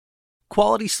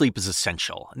Quality sleep is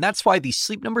essential, and that's why the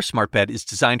Sleep Number Smart Bed is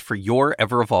designed for your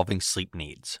ever-evolving sleep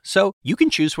needs. So you can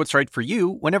choose what's right for you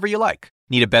whenever you like.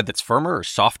 Need a bed that's firmer or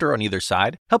softer on either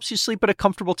side? Helps you sleep at a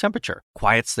comfortable temperature.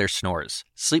 Quiets their snores.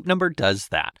 Sleep Number does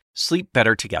that. Sleep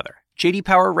better together. J.D.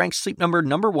 Power ranks Sleep Number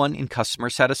 #1 in customer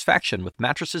satisfaction with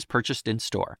mattresses purchased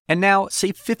in-store. And now,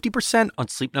 save 50% on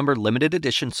Sleep Number limited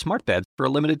edition smart beds for a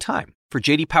limited time. For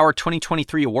J.D. Power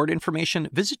 2023 award information,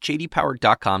 visit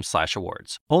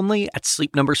jdpower.com/awards. Only at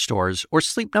Sleep Number stores or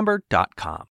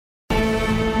sleepnumber.com.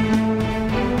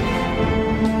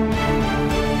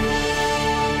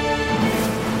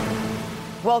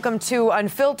 Welcome to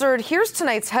Unfiltered. Here's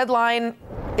tonight's headline.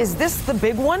 Is this the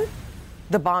big one?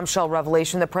 The bombshell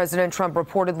revelation that President Trump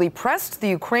reportedly pressed the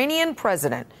Ukrainian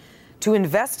president to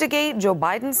investigate Joe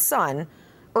Biden's son,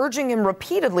 urging him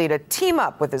repeatedly to team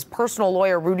up with his personal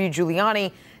lawyer, Rudy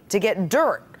Giuliani, to get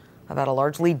dirt about a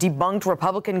largely debunked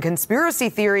Republican conspiracy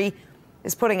theory,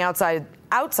 is putting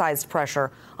outsized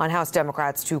pressure on House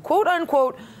Democrats to, quote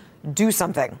unquote, do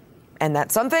something. And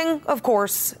that something, of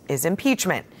course, is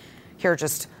impeachment. Here are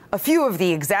just a few of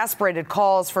the exasperated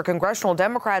calls for congressional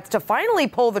Democrats to finally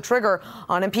pull the trigger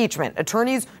on impeachment.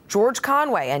 Attorneys George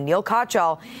Conway and Neil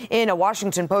Katyal in a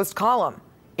Washington Post column.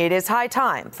 It is high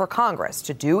time for Congress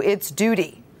to do its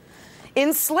duty.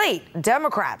 In Slate,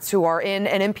 Democrats who are in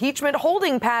an impeachment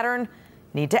holding pattern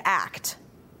need to act.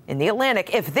 In The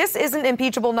Atlantic, if this isn't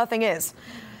impeachable, nothing is.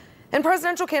 And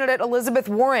presidential candidate Elizabeth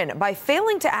Warren, by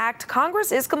failing to act,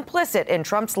 Congress is complicit in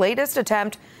Trump's latest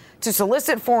attempt to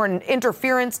solicit foreign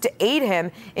interference to aid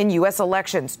him in U.S.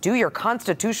 elections. Do your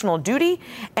constitutional duty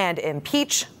and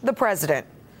impeach the president.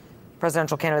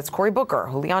 Presidential candidates Cory Booker,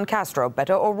 Julian Castro,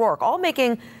 Beto O'Rourke, all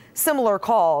making similar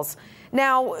calls.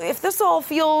 Now, if this all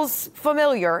feels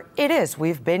familiar, it is.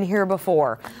 We've been here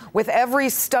before. With every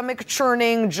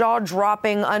stomach-churning,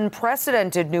 jaw-dropping,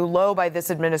 unprecedented new low by this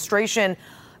administration,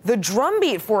 the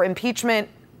drumbeat for impeachment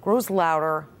grows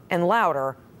louder and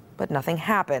louder, but nothing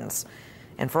happens.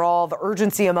 And for all the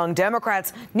urgency among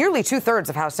Democrats, nearly 2/3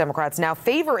 of House Democrats now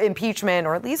favor impeachment,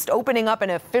 or at least opening up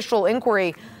an official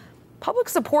inquiry. Public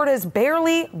support has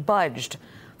barely budged,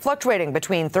 fluctuating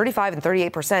between 35% and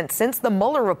 38% since the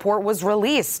Mueller report was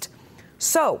released.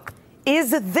 So,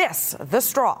 is this the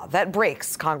straw that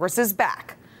breaks Congress's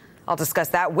back? I'll discuss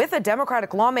that with a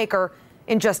Democratic lawmaker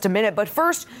in just a minute. But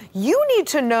first, you need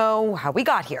to know how we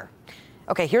got here.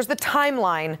 Okay, here's the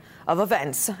timeline of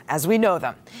events as we know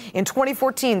them. In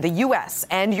 2014, the U.S.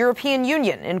 and European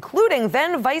Union, including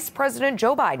then Vice President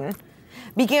Joe Biden,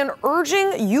 began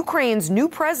urging Ukraine's new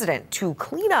president to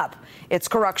clean up its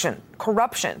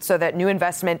corruption so that new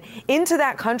investment into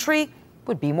that country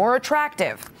would be more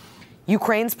attractive.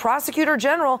 Ukraine's prosecutor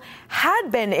general had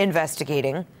been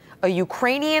investigating a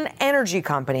Ukrainian energy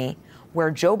company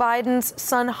where Joe Biden's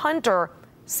son Hunter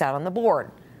sat on the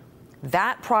board.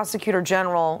 That prosecutor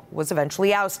general was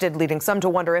eventually ousted, leading some to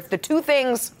wonder if the two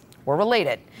things were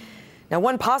related. Now,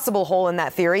 one possible hole in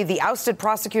that theory, the ousted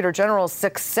prosecutor general's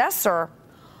successor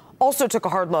also took a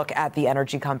hard look at the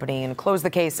energy company and closed the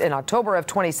case in October of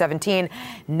 2017,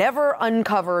 never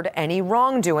uncovered any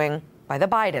wrongdoing by the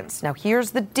Bidens. Now, here's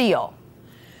the deal.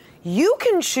 You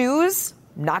can choose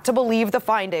not to believe the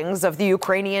findings of the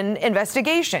Ukrainian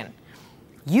investigation.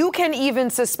 You can even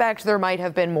suspect there might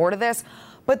have been more to this.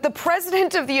 But the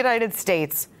president of the United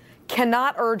States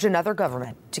cannot urge another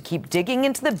government to keep digging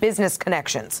into the business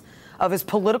connections of his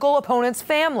political opponent's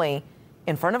family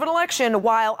in front of an election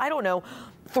while,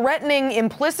 threatening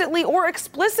implicitly or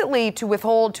explicitly to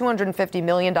withhold $250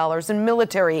 million in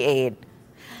military aid.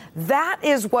 That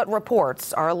is what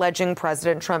reports are alleging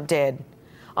President Trump did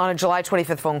on a July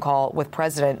 25th phone call with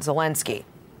President Zelensky.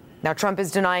 Now, Trump is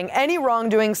denying any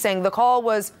wrongdoing, saying the call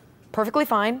was perfectly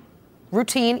fine,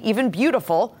 routine, even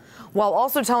beautiful, while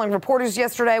also telling reporters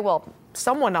yesterday,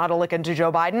 someone ought to look into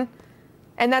Joe Biden.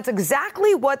 And that's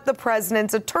exactly what the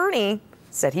president's attorney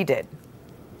said he did.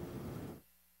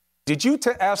 Did you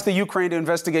ask the Ukraine to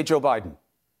investigate Joe Biden?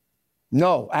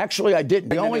 No, actually, I didn't.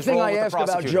 The only thing I asked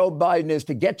about Joe Biden is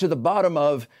to get to the bottom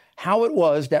of how it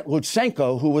was that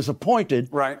Lutsenko, who was appointed,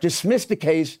 dismissed the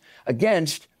case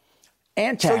against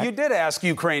Antak. So you did ask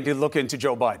Ukraine to look into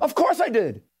Joe Biden? Of course I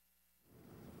did.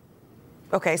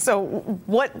 Okay, so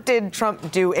what did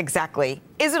Trump do exactly?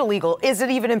 Is it illegal? Is it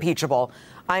even impeachable?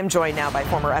 I'm joined now by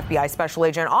former FBI special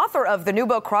agent, author of the new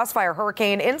book, Crossfire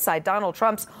Hurricane, Inside Donald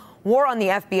Trump's War on the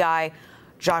FBI,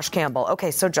 Josh Campbell. Okay,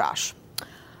 so Josh,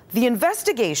 the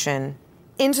investigation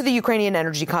into the Ukrainian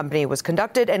energy company was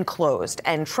conducted and closed,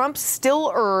 and Trump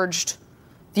still urged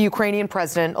the Ukrainian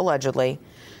president, allegedly,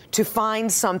 to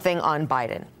find something on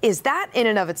Biden. Is that in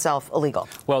and of itself illegal?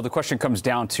 Well, the question comes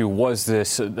down to, was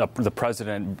this the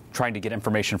president trying to get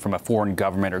information from a foreign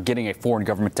government or getting a foreign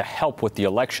government to help with the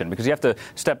election? Because you have to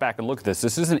step back and look at this.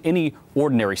 This isn't any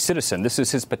ordinary citizen. This is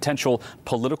his potential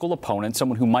political opponent,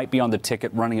 someone who might be on the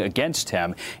ticket running against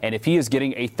him. And if he is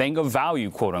getting a thing of value,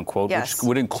 quote unquote, yes, which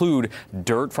would include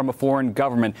dirt from a foreign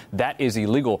government, that is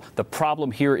illegal. The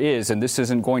problem here is, and this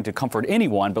isn't going to comfort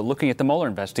anyone, but looking at the Mueller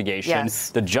investigation, yes,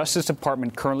 the Justice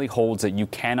Department currently holds that you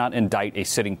cannot indict a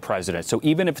sitting president. So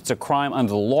even if it's a crime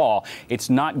under the law, it's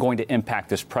not going to impact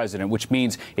this president, which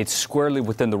means it's squarely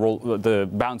within the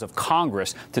bounds of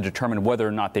Congress to determine whether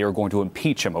or not they are going to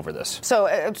impeach him over this. So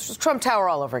it's Trump Tower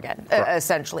all over again,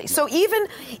 essentially. So even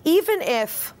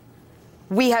if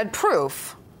we had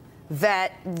proof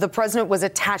that the president was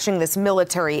attaching this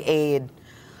military aid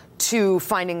to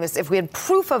finding this, if we had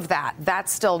proof of that,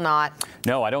 that's still not...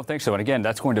 No, I don't think so. And again,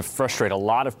 that's going to frustrate a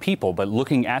lot of people. But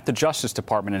looking at the Justice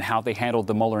Department and how they handled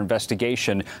the Mueller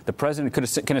investigation, the president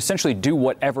can essentially do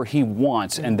whatever he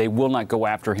wants, and they will not go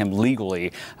after him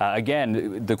legally.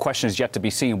 Again, the question is yet to be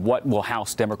seen. What will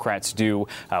House Democrats do?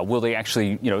 Will they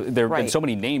actually, there have been so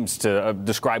many names to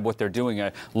describe what they're doing,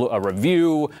 a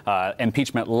review,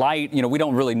 impeachment light. We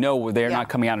don't really know. They're not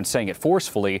coming out and saying it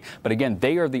forcefully. But again,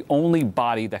 they are the only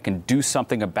body that can do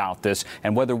something about this.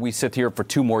 And whether we sit here for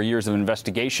 2 more years of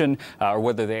investigation or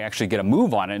whether they actually get a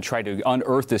move on it and try to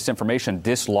unearth this information,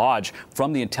 dislodge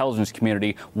from the intelligence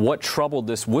community what troubled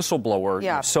this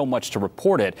whistleblower so much to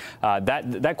report it,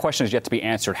 that question is yet to be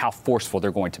answered, how forceful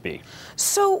they're going to be.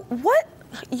 So what,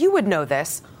 you would know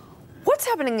this, what's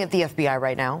happening at the FBI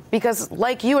right now? Because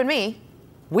like you and me,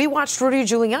 we watched Rudy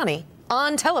Giuliani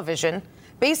on television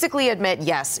basically admit,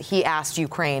 yes, he asked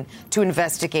Ukraine to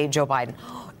investigate Joe Biden.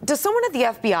 Does someone at the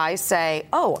FBI say,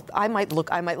 oh, I might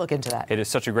look into that? It is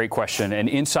such a great question. And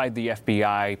inside the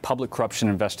FBI, public corruption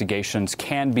investigations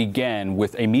can begin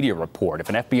with a media report. If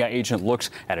an FBI agent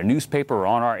looks at a newspaper or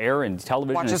on our air and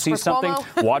television and sees something,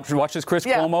 watches Chris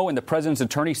Cuomo and the president's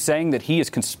attorney saying that he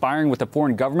is conspiring with a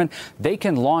foreign government, they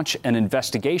can launch an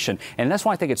investigation. And that's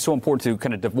why I think it's so important to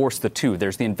kind of divorce the two.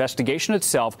 There's the investigation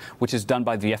itself, which is done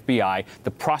by the FBI, the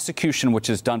prosecution,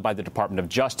 which is done by the Department of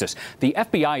Justice. The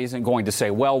FBI isn't going to say,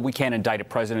 well, we can't indict a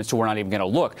president, so we're not even going to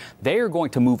look. They are going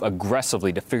to move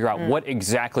aggressively to figure out what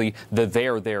exactly the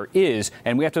there is.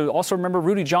 And we have to also remember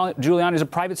Rudy Giuliani is a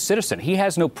private citizen. He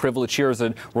has no privilege here as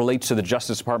it relates to the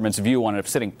Justice Department's view on a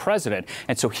sitting president.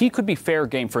 And so he could be fair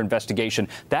game for investigation.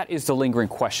 That is the lingering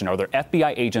question. Are there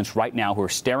FBI agents right now who are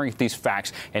staring at these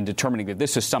facts and determining that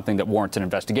this is something that warrants an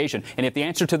investigation? And if the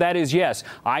answer to that is yes,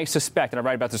 I suspect, and I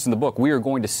write about this in the book, we are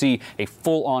going to see a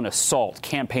full-on assault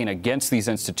campaign against these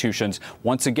institutions.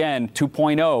 Once again,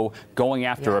 2.0 going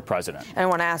after a president. And I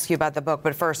want to ask you about the book,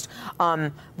 but first,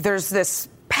 there's this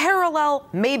parallel,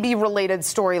 maybe related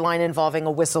storyline involving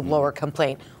a whistleblower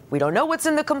complaint. We don't know what's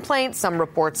in the complaint. Some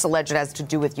reports allege it has to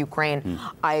do with Ukraine.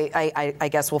 I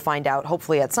guess we'll find out,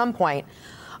 hopefully, at some point.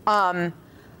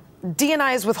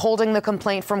 DNI is withholding the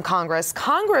complaint from Congress.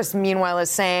 Congress, meanwhile,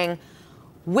 is saying,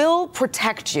 we'll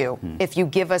protect you if you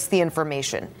give us the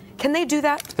information. Can they do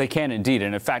that? They can indeed.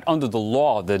 And in fact, under the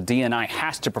law, the DNI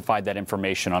has to provide that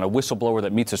information on a whistleblower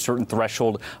that meets a certain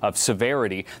threshold of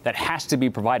severity that has to be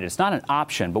provided. It's not an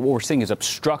option, but what we're seeing is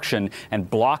obstruction and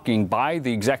blocking by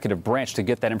the executive branch to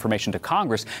get that information to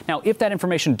Congress. Now, if that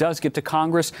information does get to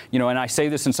Congress, and I say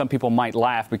this and some people might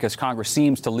laugh because Congress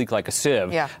seems to leak like a sieve.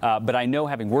 But I know,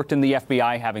 having worked in the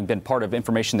FBI, having been part of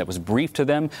information that was briefed to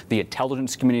them, the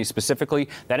intelligence community specifically,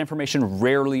 that information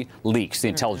rarely leaks, the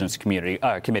intelligence community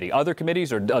committee. Other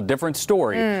committees are a different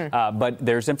story, but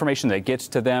there's information that gets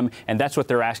to them, and that's what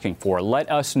they're asking for.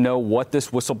 Let us know what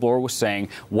this whistleblower was saying,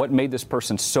 what made this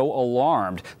person so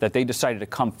alarmed that they decided to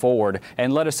come forward,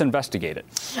 and let us investigate it.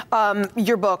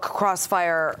 Your book,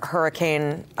 Crossfire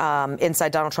Hurricane,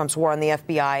 Inside Donald Trump's War on the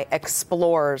FBI,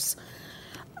 explores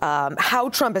how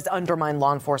Trump has undermined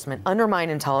law enforcement, undermined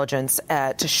intelligence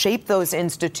to shape those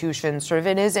institutions sort of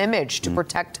in his image to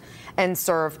protect and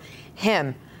serve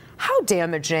him. How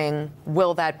damaging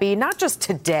will that be, not just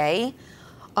today,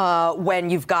 when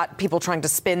you've got people trying to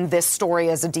spin this story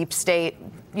as a deep state,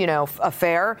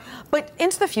 affair, but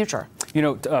into the future?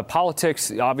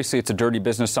 Politics, obviously, it's a dirty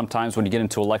business sometimes. When you get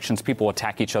into elections, people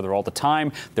attack each other all the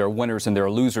time. There are winners and there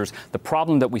are losers. The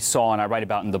problem that we saw, and I write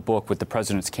about in the book with the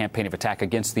president's campaign of attack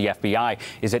against the FBI,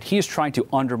 is that he is trying to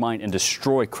undermine and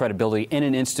destroy credibility in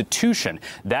an institution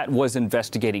that was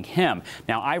investigating him.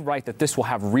 Now, I write that this will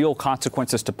have real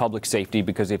consequences to public safety,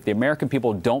 because if the American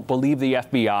people don't believe the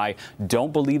FBI,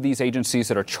 don't believe these agencies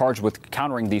that are charged with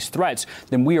countering these threats,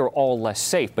 then we are all less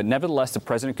safe. safe. But nevertheless, the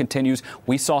president continues.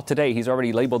 We saw today he's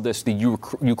already labeled this the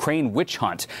Ukraine witch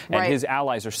hunt. And his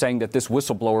allies are saying that this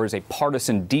whistleblower is a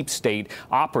partisan deep state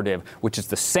operative, which is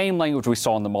the same language we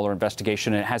saw in the Mueller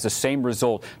investigation. And it has the same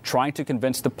result, trying to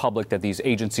convince the public that these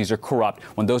agencies are corrupt,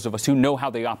 when those of us who know how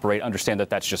they operate understand that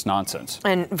that's just nonsense.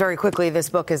 And very quickly, this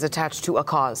book is attached to a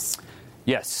cause.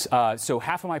 Yes. So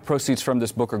half of my proceeds from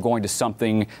this book are going to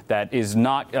something that is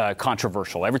not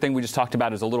controversial. Everything we just talked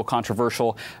about is a little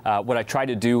controversial. What I try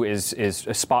to do is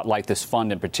spotlight this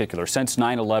fund in particular. Since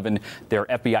 9/11, there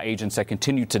are FBI agents that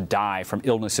continue to die from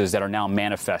illnesses that are now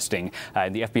manifesting.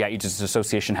 The FBI Agents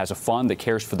Association has a fund that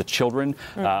cares for the children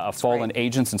of fallen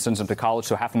agents and sends them to college.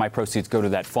 So half of my proceeds go to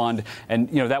that fund. And,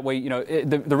 that way,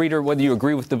 the reader, whether you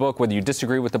agree with the book, whether you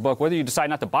disagree with the book, whether you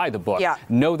decide not to buy the book,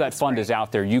 know that fund is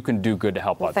out there. You can do good to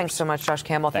help others. Thanks so much, Josh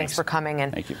Campbell. Thanks for coming.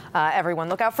 And thank you. Everyone,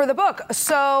 look out for the book.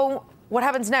 So what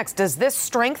happens next? Does this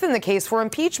strengthen the case for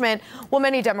impeachment? Well,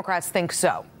 many Democrats think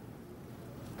so.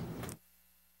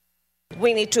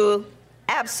 We need to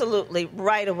absolutely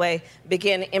right away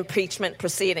begin impeachment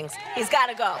proceedings. He's got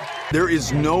to go. There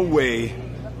is no way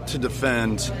to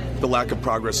defend the lack of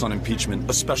progress on impeachment,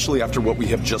 especially after what we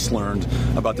have just learned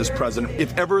about this president.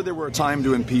 If ever there were a time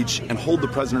to impeach and hold the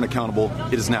president accountable,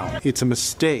 it is now. It's a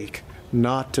mistake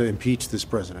not to impeach this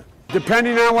president.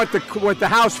 Depending on what the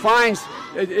House finds,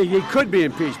 he could be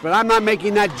impeached, but I'm not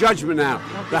making that judgment now.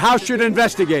 The House should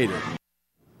investigate it.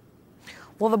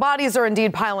 Well, the bodies are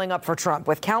indeed piling up for Trump,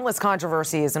 with countless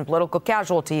controversies and political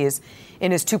casualties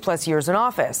in his 2+ years in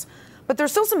office. But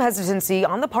there's still some hesitancy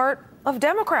on the part of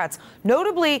Democrats,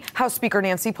 notably House Speaker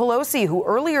Nancy Pelosi, who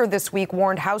earlier this week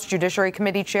warned House Judiciary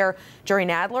Committee Chair Jerry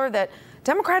Nadler that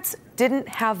Democrats didn't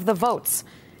have the votes.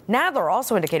 Nadler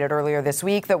also indicated earlier this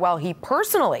week that while he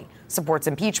personally supports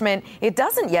impeachment, it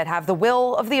doesn't yet have the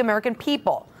will of the American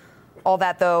people. All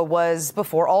that, though, was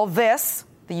before all this,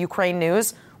 the Ukraine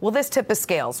news. Will this tip the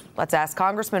scales? Let's ask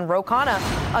Congressman Ro Khanna,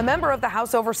 a member of the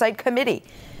House Oversight Committee.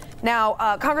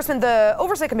 Now, Congressman, the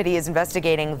Oversight Committee is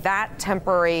investigating that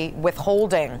temporary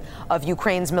withholding of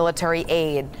Ukraine's military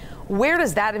aid. Where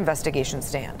does that investigation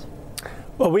stand?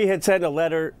 Well, we had sent a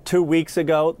letter 2 weeks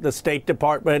ago. The State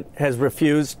Department has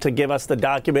refused to give us the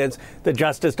documents. The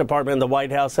Justice Department and the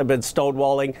White House have been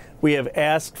stonewalling. We have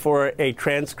asked for a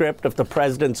transcript of the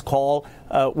president's call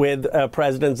with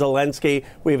President Zelensky.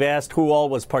 We've asked who all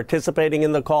was participating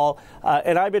in the call.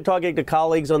 And I've been talking to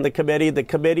colleagues on the committee. The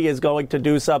committee is going to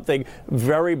do something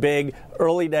very big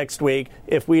early next week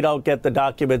if we don't get the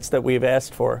documents that we've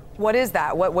asked for. What is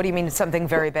that? What do you mean something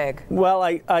very big? Well,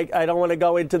 I don't want to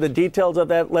go into the details of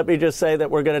that. Let me just say that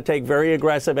we're going to take very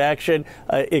aggressive action.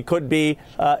 It could be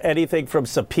anything from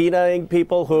subpoenaing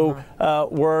people who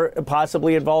were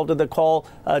possibly involved in the call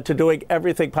to doing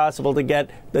everything possible to get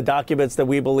the documents that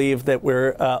we believe that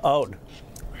we're owed.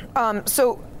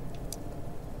 So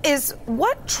is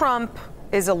what Trump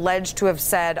is alleged to have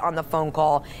said on the phone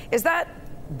call, is that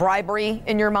bribery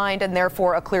in your mind and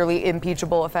therefore a clearly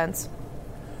impeachable offense?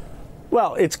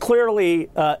 Well, it's clearly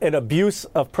an abuse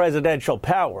of presidential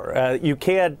power. You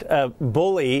can't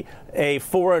bully a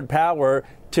foreign power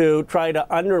to try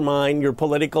to undermine your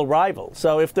political rival.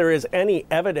 So if there is any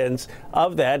evidence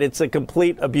of that, it's a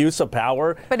complete abuse of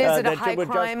power. But is it a high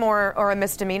crime or a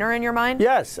misdemeanor in your mind?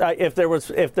 Yes. If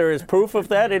there is proof of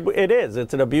that, it is.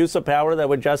 It's an abuse of power that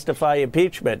would justify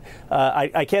impeachment.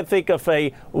 I can't think of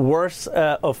a worse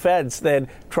offense than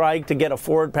trying to get a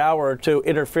foreign power to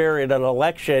interfere in an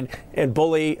election and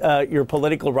bully your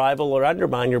political rival or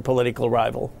undermine your political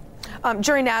rival.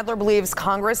 Jerry Nadler believes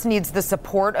Congress needs the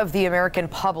support of the American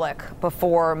public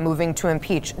before moving to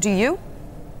impeach. Do you?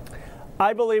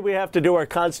 I believe we have to do our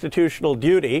constitutional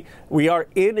duty. We are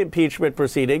in impeachment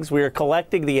proceedings. We are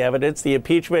collecting the evidence. The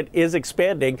impeachment is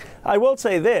expanding. I will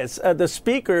say this. The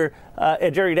Speaker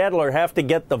and Jerry Nadler have to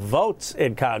get the votes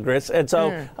in Congress. And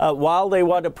so while they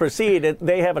want to proceed,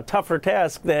 they have a tougher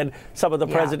task than some of the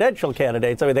presidential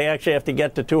candidates. I mean, they actually have to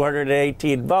get to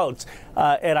 218 votes.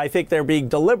 And I think they're being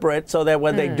deliberate so that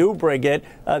when they do bring it,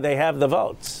 they have the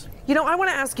votes. You know, I want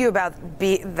to ask you about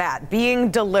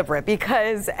being deliberate,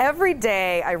 because every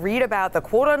day I read about the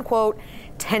quote-unquote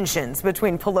tensions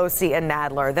between Pelosi and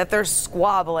Nadler, that they're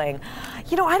squabbling.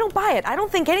 You know, I don't buy it. I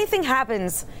don't think anything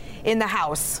happens in the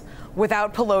House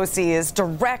without Pelosi's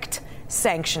direct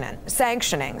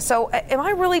sanctioning. So am I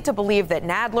really to believe that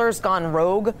Nadler's gone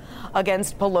rogue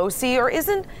against Pelosi, or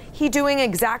isn't he doing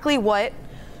exactly what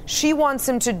she wants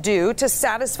him to do to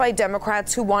satisfy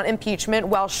Democrats who want impeachment,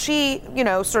 while she,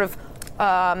 sort of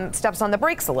steps on the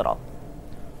brakes a little?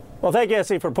 Well, thank you,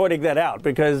 Essie, for pointing that out,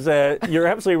 because you're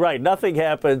absolutely right. Nothing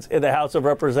happens in the House of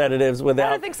Representatives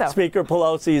without Speaker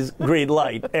Pelosi's green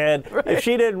light. And if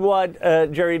she didn't want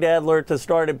Jerry Nadler to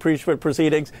start impeachment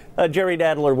proceedings, Jerry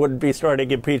Nadler wouldn't be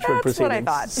starting impeachment proceedings.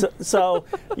 That's what I thought. So,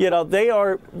 they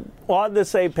are on the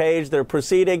same page. They're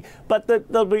proceeding. But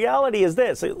the reality is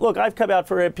this. Look, I've come out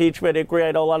for impeachment inquiry.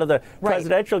 I know a lot of the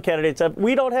presidential candidates have.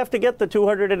 We don't have to get the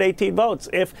 218 votes.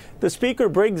 If the Speaker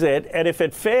brings it, and if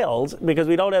it fails, because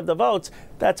we don't have the votes,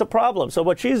 that's a problem. So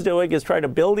what she's doing is trying to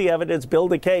build the evidence,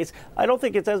 build the case. I don't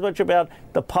think it's as much about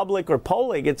the public or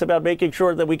polling. It's about making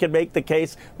sure that we can make the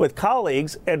case with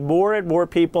colleagues, and more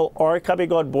people are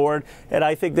coming on board. And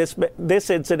I think this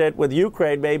incident with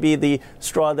Ukraine may be the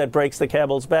straw that breaks the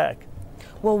camel's back.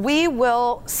 Well, we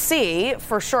will see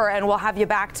for sure, and we'll have you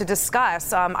back to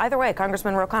discuss. Either way,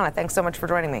 Congressman Ro Khanna, thanks so much for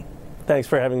joining me. Thanks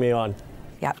for having me on.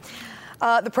 Yeah.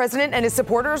 The president and his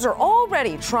supporters are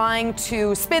already trying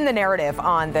to spin the narrative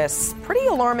on this pretty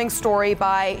alarming story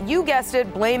by, you guessed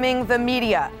it, blaming the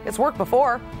media. It's worked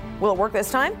before. Will it work this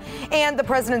time? And the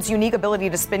president's unique ability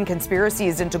to spin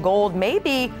conspiracies into gold may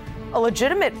be a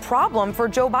legitimate problem for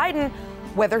Joe Biden,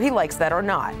 whether he likes that or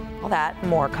not. All that and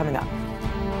more coming up.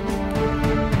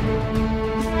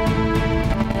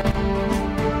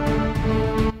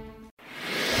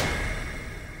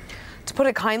 To put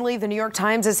it kindly, the New York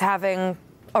Times is having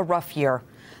a rough year.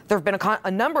 There have been a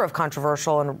number of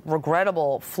controversial and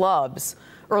regrettable flubs.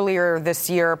 Earlier this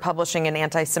year, publishing an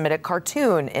anti-Semitic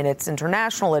cartoon in its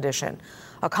international edition.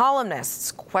 A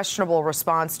columnist's questionable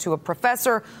response to a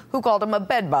professor who called him a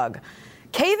bedbug.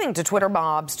 Caving to Twitter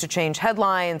mobs to change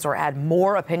headlines or add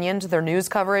more opinion to their news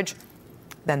coverage.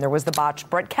 Then there was the botched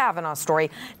Brett Kavanaugh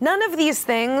story. None of these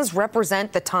things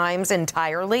represent the Times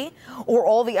entirely or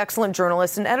all the excellent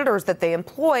journalists and editors that they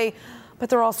employ, but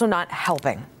they're also not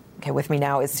helping. Okay, with me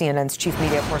now is CNN's chief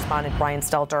media correspondent, Brian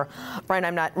Stelter. Brian,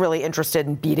 I'm not really interested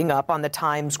in beating up on the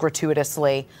Times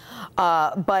gratuitously,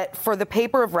 but for the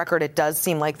paper of record, it does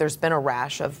seem like there's been a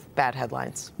rash of bad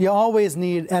headlines. You always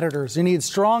need editors. You need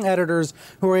strong editors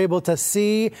who are able to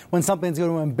see when something's going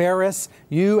to embarrass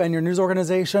you and your news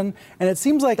organization. And it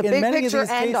seems like in many of these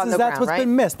cases, that's what's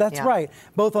been missed. That's right.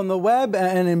 Both on the web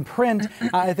and in print,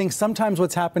 I think sometimes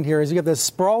what's happened here is you have this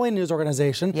sprawling news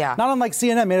organization, not unlike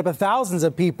CNN, made up of thousands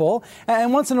of people.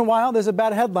 And once in a while, there's a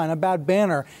bad headline, a bad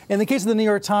banner. In the case of the New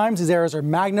York Times, these errors are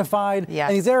magnified.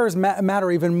 And these errors matter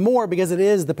even more because it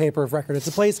is the paper of record. It's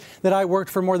a place that I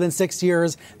worked for more than 6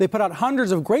 years. They put out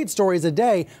hundreds of great stories a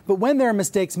day. But when there are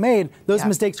mistakes made, those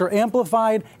mistakes are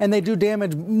amplified and they do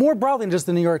damage more broadly than just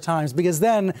the New York Times, because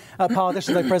then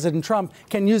politicians like President Trump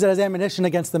can use it as ammunition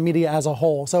against the media as a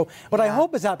whole. So what I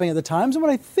hope is happening at the Times, and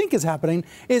what I think is happening,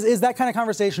 is that kind of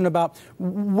conversation about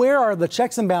where are the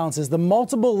checks and balances, the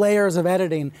multiple layers of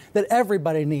editing that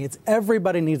everybody needs.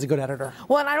 Everybody needs a good editor.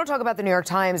 Well, and I don't talk about the New York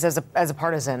Times as a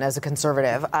partisan, as a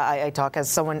conservative. I talk as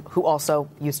someone who also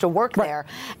used to work there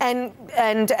and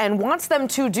wants them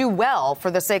to do well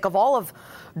for the sake of all of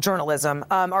journalism.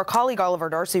 Our colleague Oliver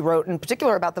Darcy wrote in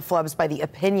particular about the flubs by the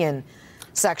opinion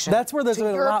section. That's where there's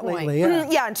been a lot lately.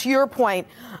 And to your point,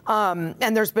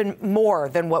 and there's been more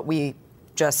than what we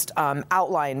just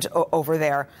outlined over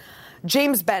there.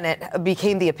 James Bennett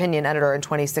became the opinion editor in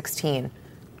 2016.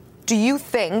 Do you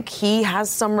think he has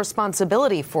some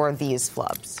responsibility for these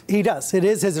flubs? He does. It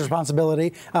is his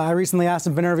responsibility. I recently asked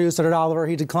him for an interview, so did Oliver.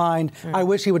 He declined. I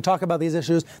wish he would talk about these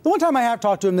issues. The one time I have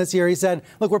talked to him this year, he said,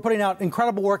 look, we're putting out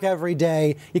incredible work every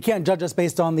day. You can't judge us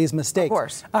based on these mistakes. Of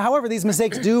course. However, these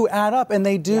mistakes do add up, and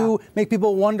they do make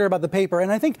people wonder about the paper.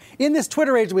 And I think in this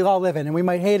Twitter age we all live in, and we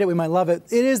might hate it, we might love it,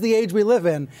 it is the age we live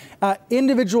in.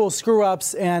 Individual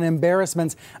screw-ups and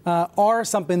embarrassments are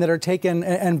something that are taken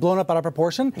and blown up out of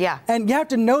proportion. And you have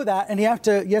to know that, and you have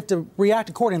to react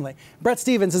accordingly. Bret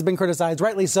Stephens has been criticized,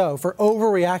 rightly so, for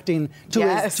overreacting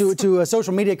to a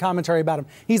social media commentary about him.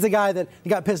 He's the guy that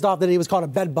got pissed off that he was called a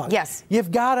bedbug.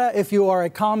 You've got to, if you are a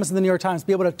columnist in the New York Times,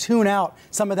 be able to tune out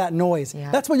some of that noise.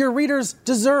 That's what your readers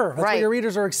deserve. That's what your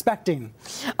readers are expecting.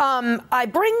 I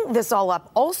bring this all up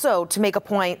also to make a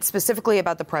point specifically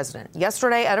about the president.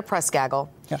 Yesterday at a press gaggle,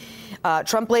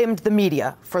 Trump blamed the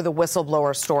media for the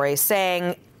whistleblower story,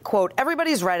 saying, quote,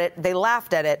 everybody's read it, they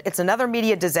laughed at it, it's another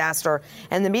media disaster,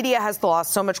 and the media has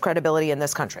lost so much credibility in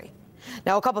this country.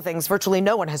 Now, a couple things. Virtually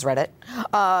no one has read it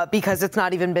because it's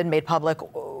not even been made public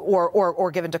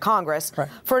or given to Congress.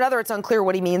 For another, it's unclear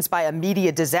what he means by a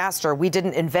media disaster. We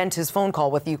didn't invent his phone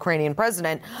call with the Ukrainian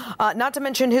president. Not to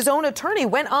mention his own attorney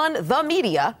went on the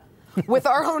media with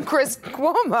our own Chris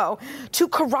Cuomo to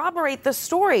corroborate the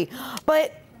story.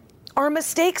 But our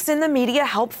mistakes in the media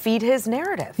help feed his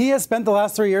narrative. He has spent the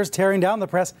last 3 years tearing down the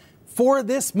press for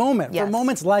this moment, for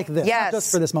moments like this, not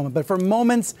just for this moment, but for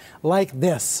moments like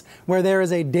this, where there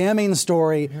is a damning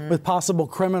story with possible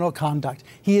criminal conduct.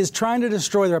 He is trying to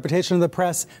destroy the reputation of the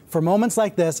press for moments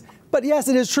like this. But yes,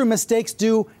 it is true. Mistakes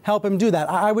do help him do that.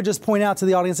 I would just point out to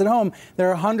the audience at home,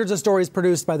 there are hundreds of stories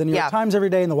produced by the New York Times every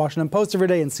day and the Washington Post every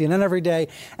day and CNN every day.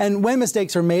 And when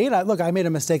mistakes are made, I made a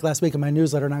mistake last week in my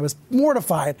newsletter and I was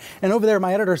mortified. And over there,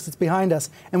 my editor sits behind us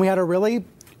and we had a really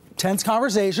tense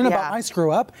conversation about my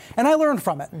screw up, and I learned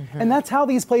from it. And that's how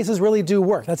these places really do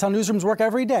work. That's how newsrooms work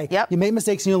every day. You make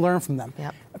mistakes and you learn from them.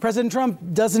 President Trump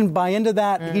doesn't buy into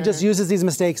that. He just uses these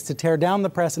mistakes to tear down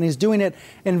the press, and he's doing it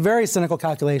in very cynical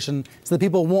calculation so that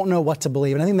people won't know what to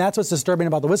believe. And I think that's what's disturbing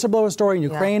about the whistleblower story in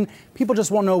Ukraine. People just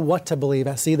won't know what to believe.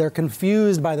 They're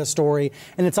confused by the story,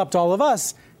 and it's up to all of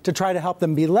us to try to help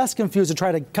them be less confused, to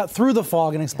try to cut through the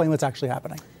fog and explain what's actually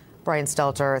happening. Brian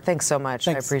Stelter, thanks so much.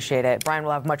 I appreciate it. Brian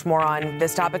will have much more on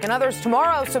this topic and others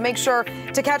tomorrow, so make sure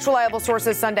to catch Reliable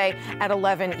Sources Sunday at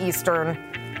 11 Eastern.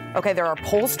 Okay, there are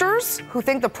pollsters who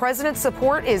think the president's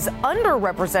support is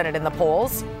underrepresented in the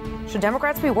polls. Should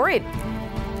Democrats be worried?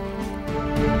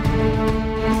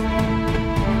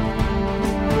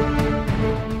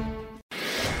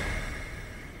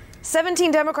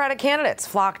 "17 Democratic candidates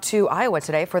flocked to Iowa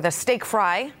today for the steak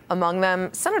fry, among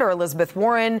them Senator Elizabeth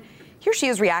Warren. Here she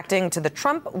is reacting to the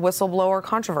Trump whistleblower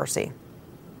controversy.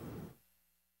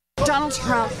 Donald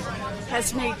Trump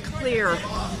has made clear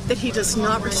that he does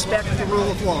not respect the rule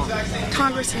of law.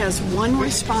 Congress has one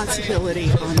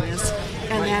responsibility on this,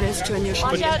 and that is to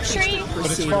initiate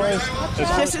proceedings.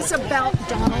 This is about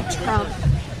Donald Trump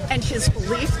and his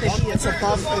belief that he is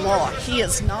above the law. He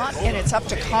is not, and it's up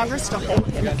to Congress to hold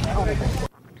him accountable.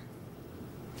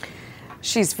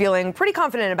 She's feeling pretty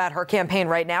confident about her campaign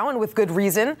right now, and with good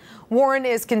reason. Warren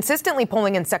is consistently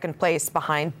polling in second place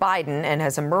behind Biden and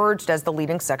has emerged as the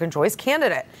leading second-choice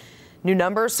candidate. New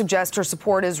numbers suggest her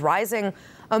support is rising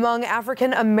among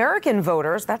African-American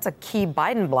voters. That's a key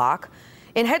Biden bloc.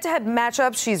 In head-to-head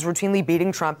matchups, she's routinely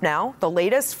beating Trump now. The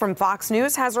latest from Fox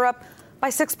News has her up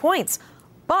by 6 points.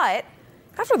 But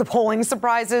after the polling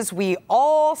surprises we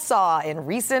all saw in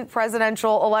recent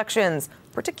presidential elections,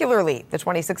 particularly the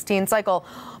 2016 cycle,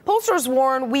 pollsters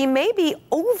warn we may be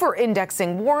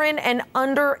over-indexing Warren and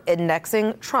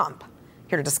under-indexing Trump.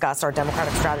 Here to discuss, our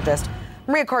Democratic strategist,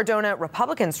 Maria Cardona,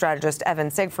 Republican strategist,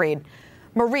 Evan Siegfried.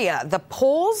 Maria, the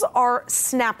polls are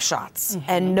snapshots,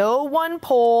 and no one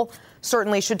poll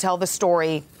certainly should tell the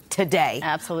story today.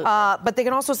 Absolutely. But they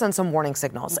can also send some warning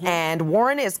signals. And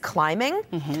Warren is climbing,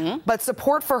 but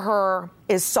support for her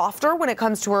is softer when it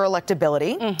comes to her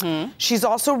electability. She's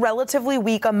also relatively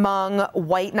weak among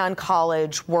white,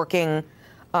 non-college, working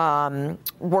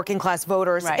class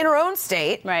voters in her own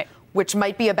state, which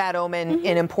might be a bad omen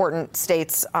in important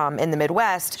states in the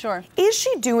Midwest. Sure. Is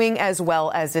she doing as well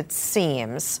as it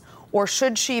seems? Or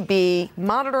should she be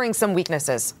monitoring some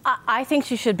weaknesses? I think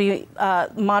she should be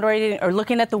moderating or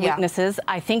looking at the weaknesses.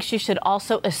 I think she should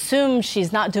also assume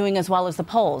she's not doing as well as the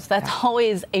polls. That's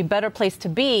always a better place to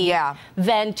be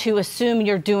than to assume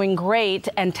you're doing great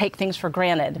and take things for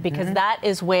granted, because that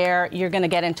is where you're going to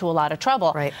get into a lot of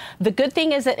trouble. The good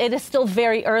thing is that it is still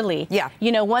very early.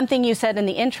 You know, one thing you said in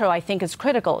the intro I think is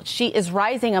critical. She is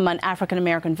rising among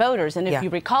African-American voters. And if you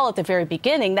recall at the very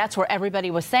beginning, that's where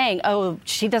everybody was saying, oh,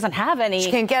 she doesn't have any. She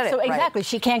can't get it. So exactly,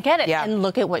 she can't get it. And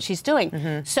look at what she's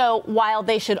doing. So while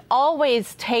they should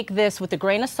always take this with a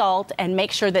grain of salt and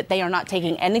make sure that they are not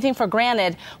taking anything for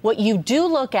granted, what you do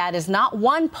look at is not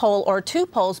one poll or two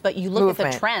polls, but you look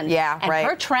at the trend. And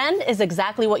her trend is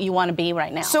exactly what you want to be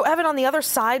right now. So, Evan, on the other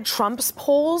side, Trump's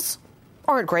polls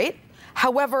aren't great.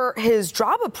 However, his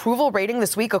job approval rating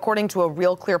this week, according to a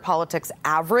Real Clear Politics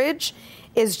average,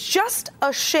 is just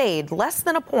a shade, less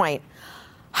than a point,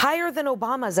 higher than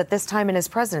Obama's at this time in his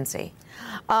presidency.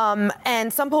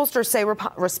 And some pollsters say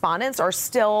respondents are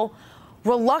still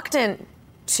reluctant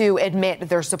to admit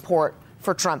their support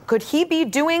for Trump. Could he be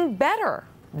doing better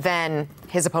than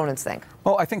his opponents think?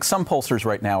 Well, I think some pollsters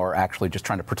right now are actually just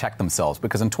trying to protect themselves,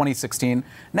 because in 2016,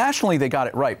 nationally they got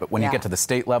it right. But when you get to the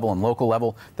state level and local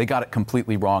level, they got it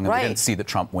completely wrong, and they didn't see the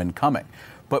Trump win coming.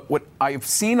 But what I've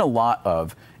seen a lot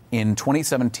of in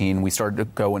 2017, we started to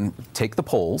go and take the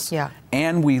polls,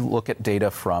 and we look at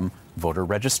data from voter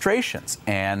registrations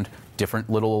and different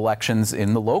little elections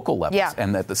in the local levels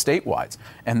and at the statewide.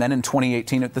 And then in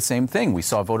 2018, at the same thing, we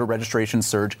saw voter registration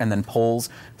surge, and then polls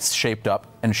shaped up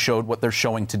and showed what they're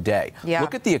showing today.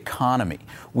 Look at the economy.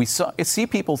 We see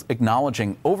people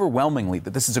acknowledging overwhelmingly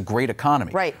that this is a great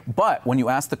economy. But when you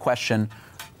ask the question,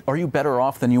 are you better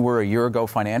off than you were a year ago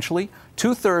financially?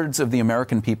 2/3 of the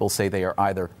American people say they are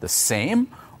either the same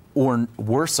or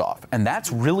worse off. And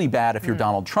that's really bad if you're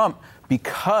Donald Trump,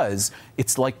 because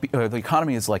it's like the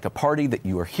economy is like a party that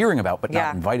you are hearing about but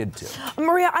not invited to.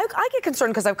 Maria, I get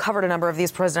concerned because I've covered a number of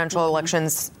these presidential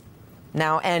elections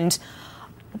now, and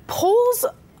polls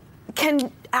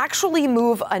can actually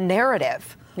move a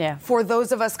narrative for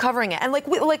those of us covering it. And like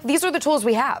these are the tools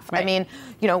we have. Right. I mean,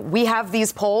 we have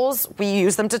these polls. We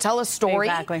use them to tell a story.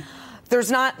 Exactly. There's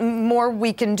not more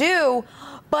we can do.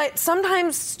 But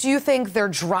sometimes do you think they're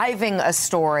driving a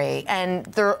story and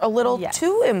they're a little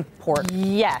too important?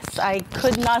 Yes, I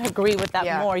could not agree with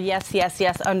that more. Yes,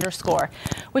 underscore.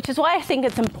 Which is why I think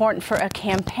it's important for a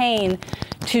campaign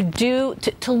to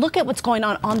look at what's going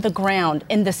on the ground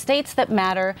in the states that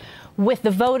matter, with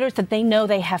the voters that they know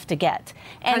they have to get.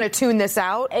 And kind of tune this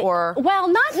out, or? Well,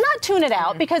 not tune it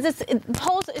out, because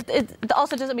polls, it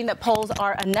also doesn't mean that polls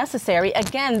are unnecessary.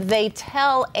 Again, they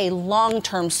tell a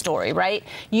long-term story, right?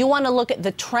 You want to look at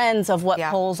the trends of what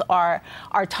polls are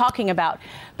talking about.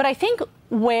 But I think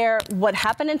what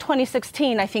happened in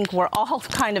 2016, I think we're all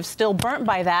kind of still burnt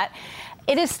by that.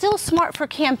 It is still smart for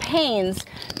campaigns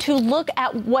to look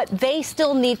at what they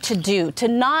still need to do, to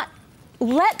not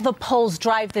let the polls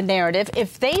drive the narrative.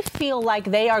 If they feel like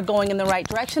they are going in the right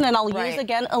direction, and I'll use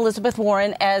again Elizabeth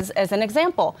Warren as an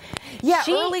example. Yeah,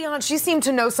 early on, she seemed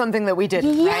to know something that we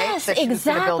didn't. Yes, right?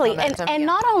 exactly. And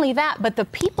not only that, but the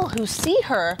people who see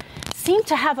her seem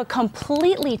to have a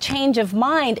completely change of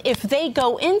mind if they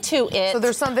go into it. So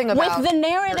there's something about with the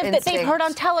narrative that they've heard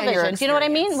on television. Do you know what I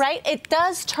mean? Right? It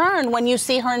does turn when you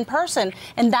see her in person,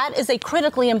 and that is a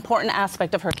critically important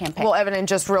aspect of her campaign. Well, Evan, and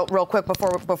just real quick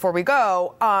before we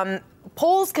go,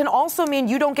 polls can also mean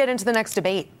you don't get into the next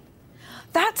debate.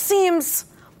 That seems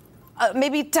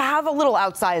maybe to have a little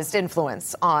outsized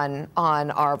influence on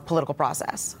our political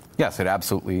process. Yes, it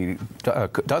absolutely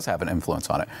does have an influence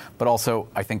on it. But also,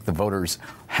 I think the voters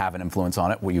have an influence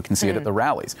on it. Well, you can see it at the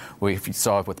rallies. Well, if you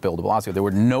saw it with Bill de Blasio, there were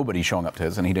nobody showing up to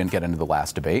his, and he didn't get into the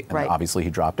last debate. And obviously,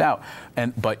 he dropped out.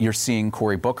 But you're seeing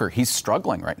Cory Booker. He's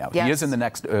struggling right now. Yes. He is in the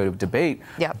next debate.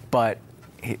 Yep. But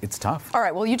it's tough. All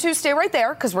right. Well, you two stay right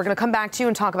there, because we're going to come back to you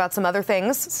and talk about some other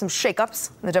things, some shakeups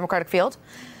in the Democratic field.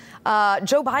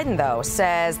 Joe Biden, though,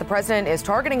 says the president is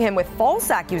targeting him with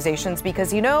false accusations because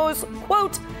he knows,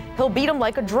 quote, he'll beat him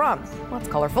like a drum. Well, that's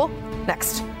colorful.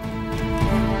 Next.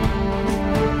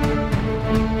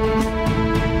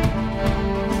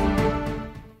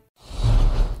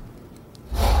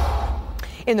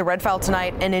 In the Red File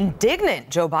tonight, an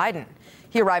indignant Joe Biden.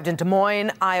 He arrived in Des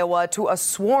Moines, Iowa, to a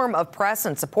swarm of press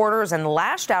and supporters and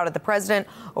lashed out at the president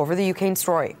over the Ukraine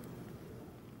story.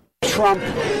 Trump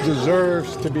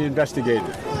deserves to be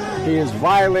investigated. He is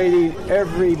violating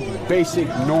every basic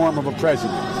norm of a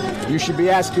president. You should be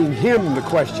asking him the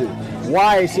question,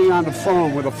 why is he on the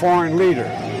phone with a foreign leader,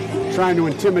 trying to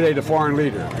intimidate a foreign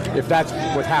leader, if that's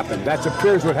what happened? That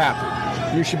appears what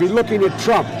happened. You should be looking at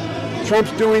Trump.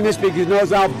 Trump's doing this because he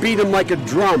knows I'll beat him like a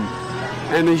drum.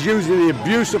 And he's using the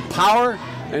abuse of power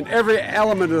and every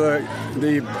element of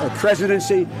the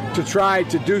presidency to try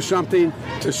to do something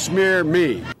to smear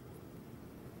me.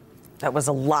 That was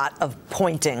a lot of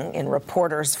pointing in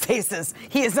reporters' faces.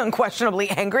 He is unquestionably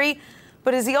angry,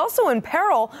 but is he also in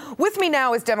peril? With me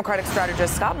now is Democratic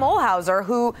strategist Scott Mulhauser,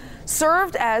 who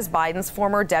served as Biden's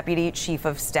former deputy chief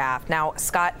of staff. Now,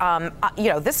 Scott,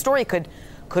 this story could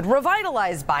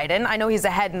revitalize Biden. I know he's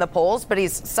ahead in the polls, but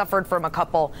he's suffered from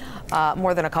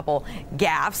more than a couple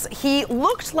gaffes. He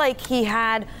looked like he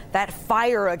had that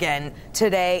fire again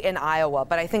today in Iowa,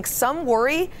 but I think some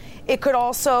worry it could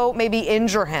also maybe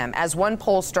injure him. As one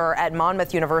pollster at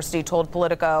Monmouth University told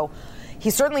Politico,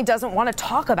 he certainly doesn't want to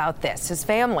talk about this, his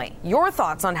family. Your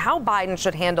thoughts on how Biden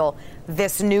should handle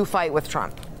this new fight with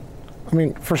Trump? I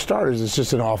mean, for starters, it's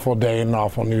just an awful day and an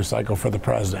awful news cycle for the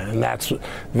president. And that's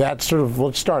sort of,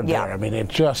 let's start there. I mean, it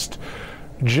just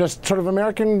sort of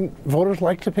American voters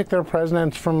like to pick their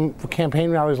presidents from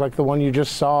campaign rallies like the one you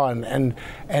just saw and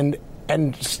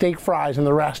steak fries and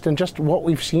the rest. And just what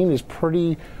we've seen is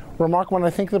pretty remarkable. And I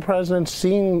think the president's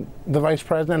seeing the vice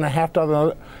president and a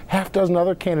half dozen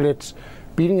other candidates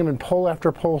beating him in poll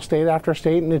after poll, state after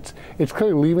state, and it's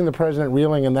clearly leaving the president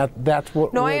reeling, and that's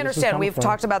what. No, I understand. We've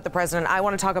talked about the president. I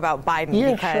want to talk about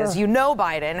Biden because you know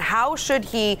Biden. How should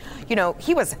he?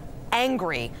 He was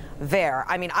angry there.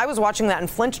 I mean, I was watching that and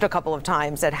flinched a couple of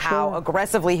times at how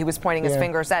aggressively he was pointing his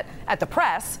fingers at the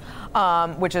press,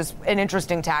 which is an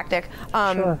interesting tactic.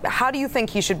 How do you think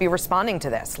he should be responding to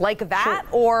this? Like that,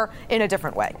 or in a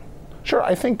different way? Sure.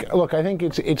 I think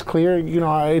it's clear.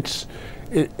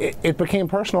 it became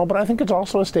personal, but I think it's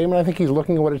also a statement. I think he's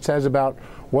looking at what it says about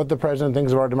what the president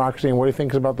thinks of our democracy and what he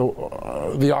thinks about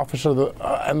the office of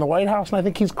and the White House. And I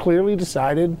think he's clearly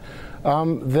decided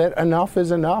that enough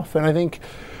is enough. And I think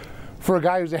for a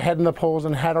guy who's ahead in the polls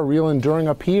and had a real enduring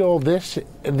appeal, this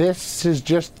has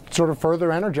just sort of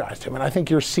further energized him. And I think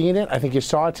you're seeing it. I think you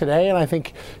saw it today, and I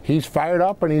think he's fired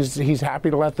up and he's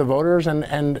happy to let the voters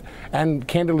and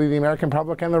candidly the American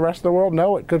public and the rest of the world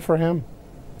know it. Good for him.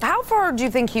 How far do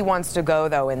you think he wants to go,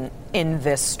 though, in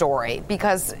this story?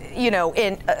 Because,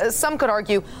 some could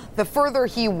argue the further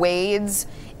he wades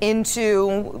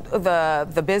into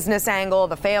the business angle,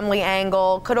 the family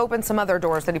angle, could open some other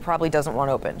doors that he probably doesn't want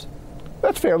opened.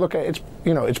 That's fair. Look, it's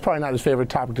probably not his favorite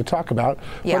topic to talk about,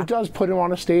 but it does put him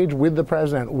on a stage with the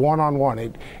president one-on-one.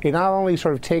 It not only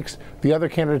sort of takes the other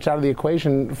candidates out of the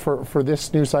equation for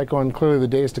this news cycle and clearly the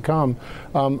days to come,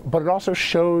 but it also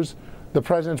shows the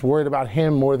president's worried about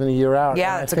him more than a year out.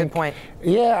 Yeah, that's a good point.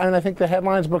 Yeah, and I think the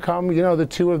headlines become, the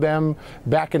two of them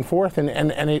back and forth, and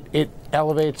it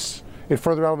elevates. It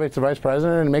further elevates the vice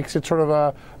president and makes it sort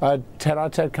of a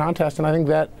tete-a-tete contest. And I think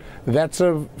that's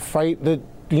a fight that,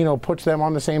 puts them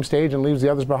on the same stage and leaves the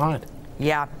others behind.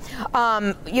 Yeah.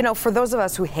 For those of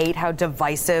us who hate how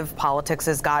divisive politics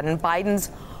has gotten,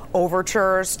 Biden's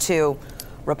overtures to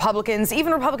Republicans,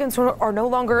 even Republicans who are no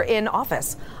longer in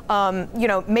office,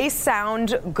 may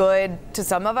sound good to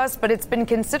some of us, but it's been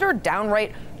considered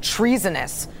downright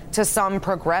treasonous to some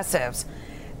progressives.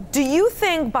 Do you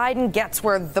think Biden gets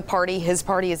where his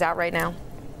party is at right now?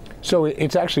 So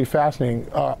it's actually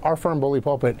fascinating. Our firm, Bully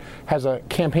Pulpit, has a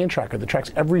campaign tracker that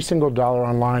tracks every single dollar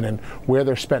online and where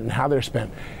they're spent and how they're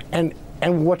spent. And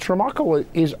what's remarkable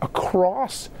is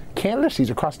across candidacies,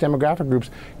 across demographic groups,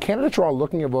 candidates are all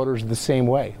looking at voters the same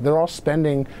way. They're all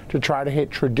spending to try to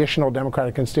hit traditional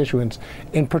Democratic constituents,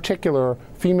 in particular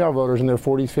female voters in their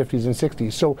 40s, 50s, and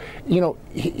 60s. So,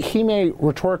 he may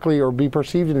rhetorically or be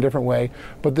perceived in a different way,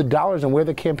 but the dollars and where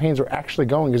the campaigns are actually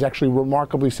going is actually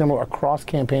remarkably similar across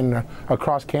campaign and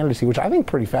across candidacy, which I think is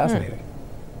pretty fascinating.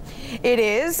 It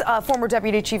is. Former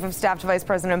Deputy Chief of Staff to Vice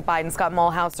President Biden, Scott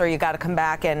Muehlhauser, you got to come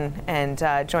back and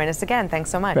join us again. Thanks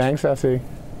so much. Thanks, Essie.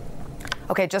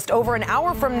 Okay, just over an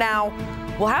hour from now,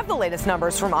 we'll have the latest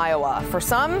numbers from Iowa. For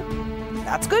some,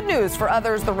 that's good news. For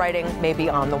others, the writing may be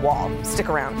on the wall. Stick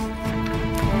around.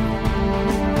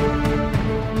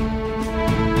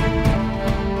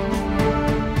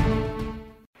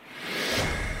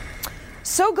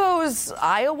 So goes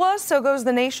Iowa, so goes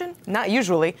the nation? Not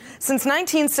usually. Since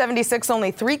 1976,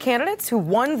 only 3 candidates who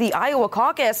won the Iowa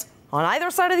caucus on either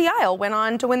side of the aisle went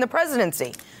on to win the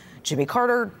presidency. Jimmy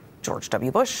Carter, George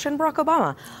W. Bush, and Barack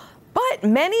Obama. But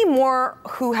many more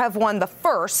who have won the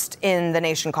first in the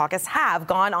nation caucus have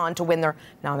gone on to win their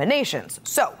nominations.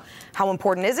 So how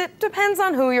important is it? Depends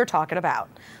on who you're talking about.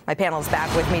 My panel is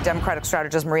back with me, Democratic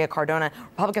strategist Maria Cardona,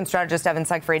 Republican strategist Evan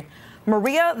Siegfried.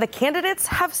 Maria, the candidates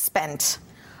have spent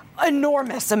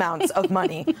enormous amounts of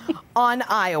money on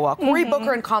Iowa. Cory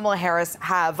Booker and Kamala Harris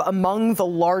have among the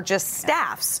largest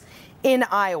staffs in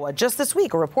Iowa. Just this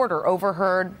week, a reporter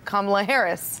overheard Kamala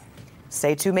Harris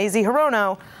say to Mazie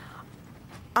Hirono,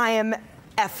 I am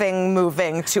effing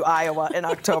moving to Iowa in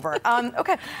October.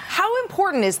 Okay. How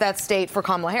important is that state for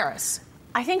Kamala Harris?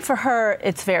 I think for her,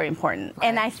 it's very important. Right.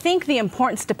 And I think the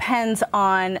importance depends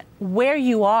on where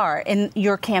you are in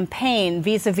your campaign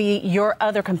vis-a-vis your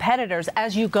other competitors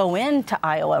as you go into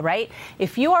Iowa, right?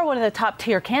 If you are one of the top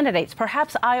tier candidates,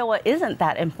 perhaps Iowa isn't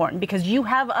that important because you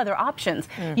have other options.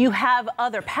 You have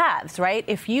other paths, right?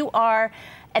 If you are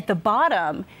at the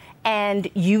bottom and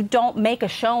you don't make a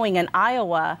showing in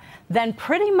Iowa, then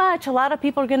pretty much a lot of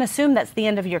people are going to assume that's the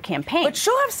end of your campaign. But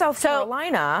she'll have South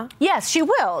Carolina. Yes, she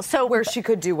will. So where she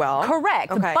could do well.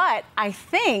 Correct. Okay. But I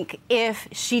think if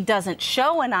she doesn't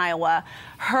show in Iowa,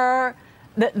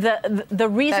 the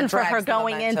reason for her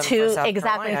going into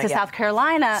South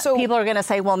Carolina, so people are going to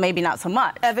say, well, maybe not so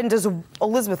much. Evan, does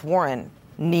Elizabeth Warren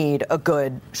need a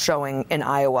good showing in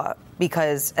Iowa?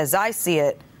 Because as I see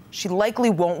it, she likely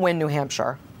won't win New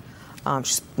Hampshire.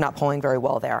 She's not polling very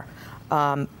well there.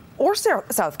 Or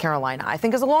South Carolina, I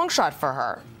think, is a long shot for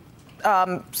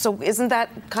her. So isn't that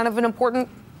kind of an important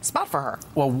spot for her?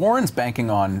 Well, Warren's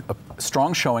banking on a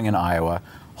strong showing in Iowa,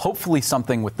 hopefully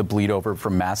something with the bleed over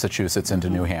from Massachusetts into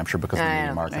New Hampshire because of the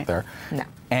media market there. No.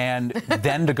 And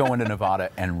then to go into Nevada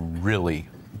and really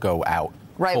go out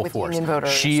full with force. union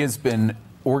voters. She has been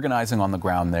organizing on the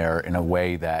ground there in a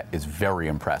way that is very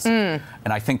impressive.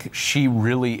 And I think she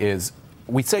really is.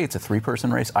 We say it's a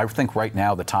 3-person race. I think right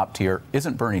now the top tier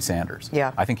isn't Bernie Sanders.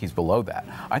 Yeah. I think he's below that.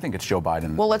 I think it's Joe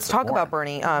Biden. Well, let's talk about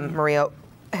Bernie, Maria.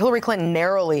 Hillary Clinton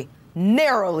narrowly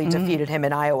narrowly defeated him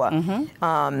in Iowa.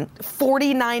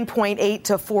 49.8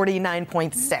 to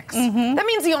 49.6. That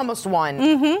means he almost won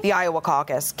the Iowa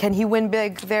caucus. Can he win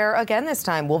big there again this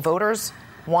time? Will voters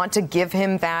want to give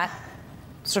him that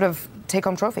sort of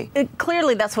take-home trophy?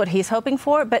 Clearly, that's what he's hoping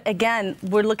for. But again,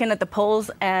 we're looking at the polls,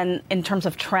 and in terms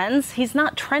of trends, he's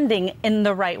not trending in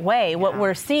the right way. Yeah. What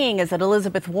we're seeing is that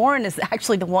Elizabeth Warren is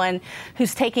actually the one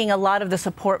who's taking a lot of the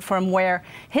support from where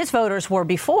his voters were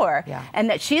before, and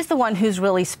that she's the one who's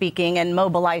really speaking and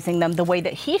mobilizing them the way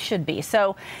that he should be.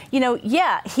 So,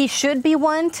 he should be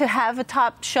one to have a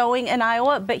top showing in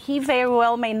Iowa, but he very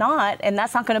well may not, and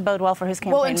that's not going to bode well for his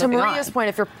campaign. Well, and to Maria's point,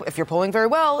 if you're polling very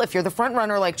well, if you're the front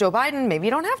runner like Joe Biden, maybe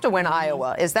you don't have to win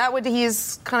Iowa. Is that what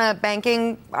he's kind of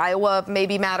banking? Iowa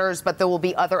maybe matters, but there will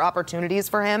be other opportunities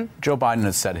for him? Joe Biden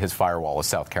has said his firewall is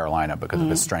South Carolina because of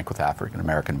his strength with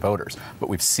African-American voters. But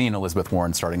we've seen Elizabeth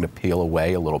Warren starting to peel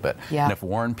away a little bit. Yeah. And if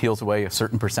Warren peels away a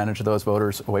certain percentage of those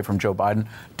voters away from Joe Biden,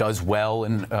 does well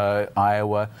in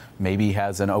Iowa, maybe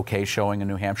has an okay showing in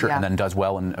New Hampshire, and then does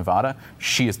well in Nevada,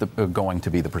 she is going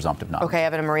to be the presumptive nominee. Okay,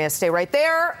 Evan and Maria, stay right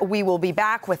there. We will be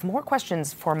back with more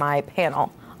questions for my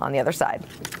panel on the other side.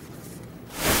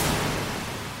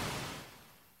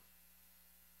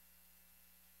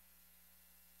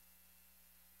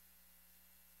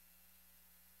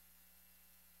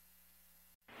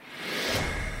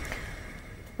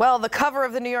 Well, the cover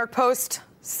of the New York Post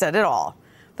said it all.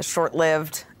 The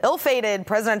short-lived, ill-fated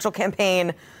presidential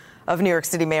campaign of New York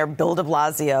City Mayor Bill de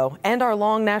Blasio and our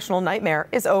long national nightmare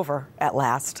is over at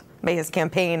last. May his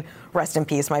campaign rest in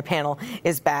peace. My panel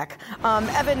is back.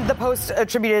 Evan, the Post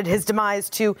attributed his demise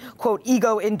to, quote,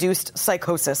 ego-induced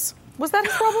psychosis. Was that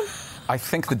his problem? I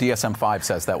think the DSM-5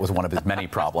 says that was one of his many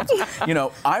problems.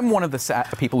 I'm one of the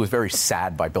people who's very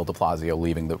sad by Bill de Blasio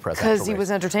leaving the presidential race. Because he was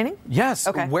entertaining? Yes.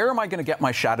 Okay. Where am I going to get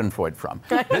my Schadenfreude from?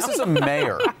 This is a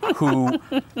mayor who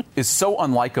is so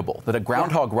unlikable that a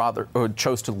groundhog rather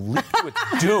chose to leap to its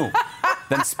doom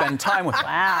than spend time with him.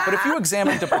 Wow. But if you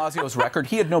examine de Blasio's record,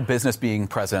 he had no business being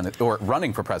president or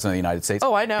running for president of the United States.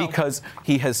 Oh, I know. Because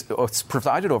he has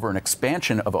presided over an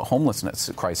expansion of a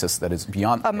homelessness crisis that is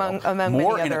beyond among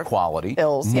more many inequality,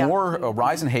 ills, more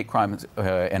rise in hate crimes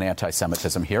and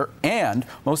anti-Semitism here, and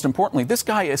most importantly, this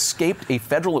guy escaped a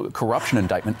federal corruption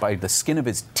indictment by the skin of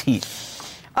his teeth.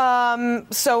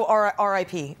 So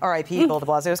R.I.P. Bill de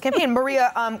Blasio's campaign.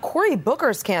 Maria, Cory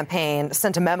Booker's campaign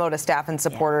sent a memo to staff and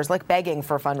supporters, begging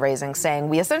for fundraising, saying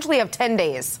we essentially have 10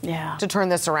 days to turn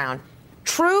this around.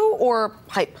 True or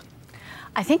hype?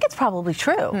 I think it's probably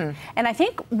true. And I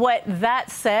think what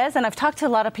that says, and I've talked to a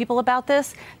lot of people about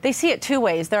this, they see it two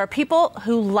ways. There are people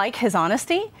who like his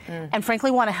honesty and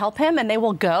frankly want to help him, and they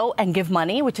will go and give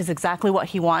money, which is exactly what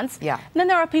he wants. Yeah. And then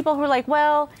there are people who are like,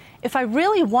 well, if I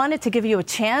really wanted to give you a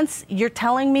chance, you're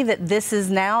telling me that this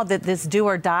is now, that this do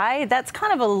or die. That's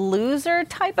kind of a loser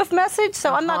type of message.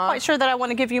 So I'm not quite sure that I want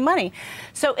to give you money.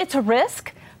 So it's a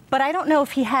risk. But I don't know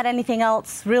if he had anything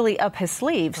else really up his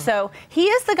sleeve. So he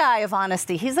is the guy of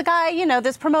honesty. He's the guy,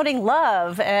 that's promoting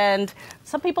love. And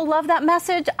some people love that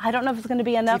message. I don't know if it's going to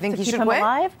be enough to keep him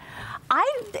alive.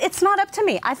 It's not up to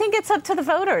me. I think it's up to the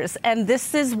voters. And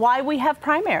this is why we have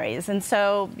primaries. And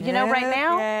so, right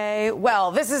now.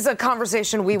 Well, this is a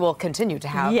conversation we will continue to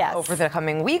have over the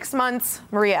coming weeks, months.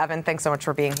 Maria, Evan, thanks so much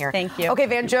for being here. Thank you. Okay,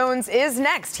 Van Jones is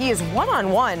next. He is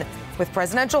one-on-one with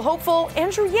presidential hopeful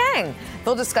Andrew Yang.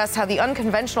 They'll discuss how the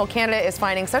unconventional candidate is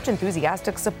finding such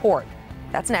enthusiastic support.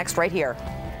 That's next right here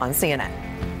on CNN.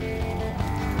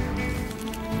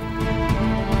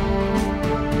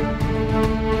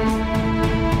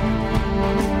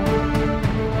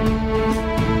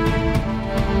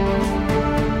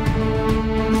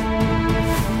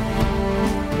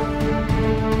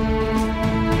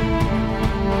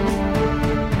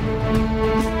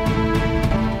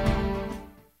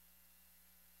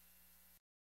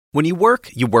 When you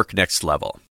work next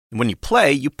level. And when you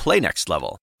play next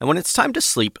level. And when it's time to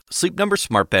sleep, Sleep Number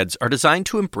smart beds are designed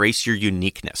to embrace your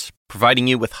uniqueness, providing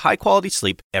you with high-quality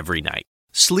sleep every night.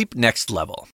 Sleep next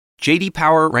level. J.D.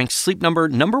 Power ranks Sleep Number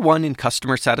 #1 in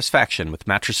customer satisfaction with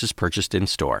mattresses purchased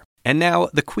in-store. And now,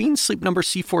 the Queen Sleep Number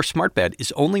C4 smart bed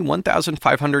is only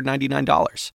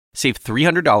 $1,599. Save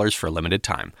 $300 for a limited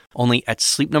time, only at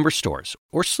Sleep Number stores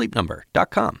or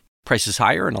sleepnumber.com. Prices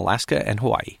higher in Alaska and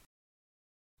Hawaii.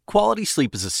 Quality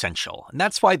sleep is essential, and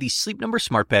that's why the Sleep Number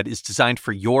smart bed is designed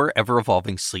for your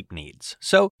ever-evolving sleep needs.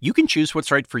 So you can choose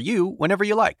what's right for you whenever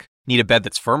you like. Need a bed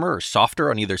that's firmer or softer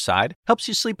on either side? Helps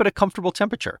you sleep at a comfortable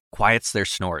temperature. Quiets their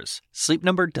snores. Sleep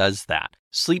Number does that.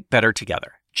 Sleep better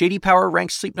together. J.D. Power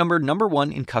ranks Sleep Number number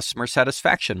 1 in customer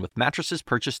satisfaction with mattresses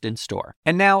purchased in-store.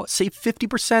 And now, save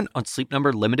 50% on Sleep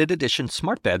Number limited edition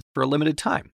smart beds for a limited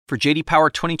time. For J.D. Power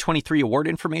 2023 award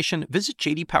information, visit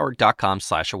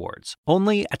jdpower.com/awards.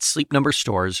 Only at Sleep Number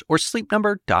stores or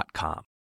sleepnumber.com.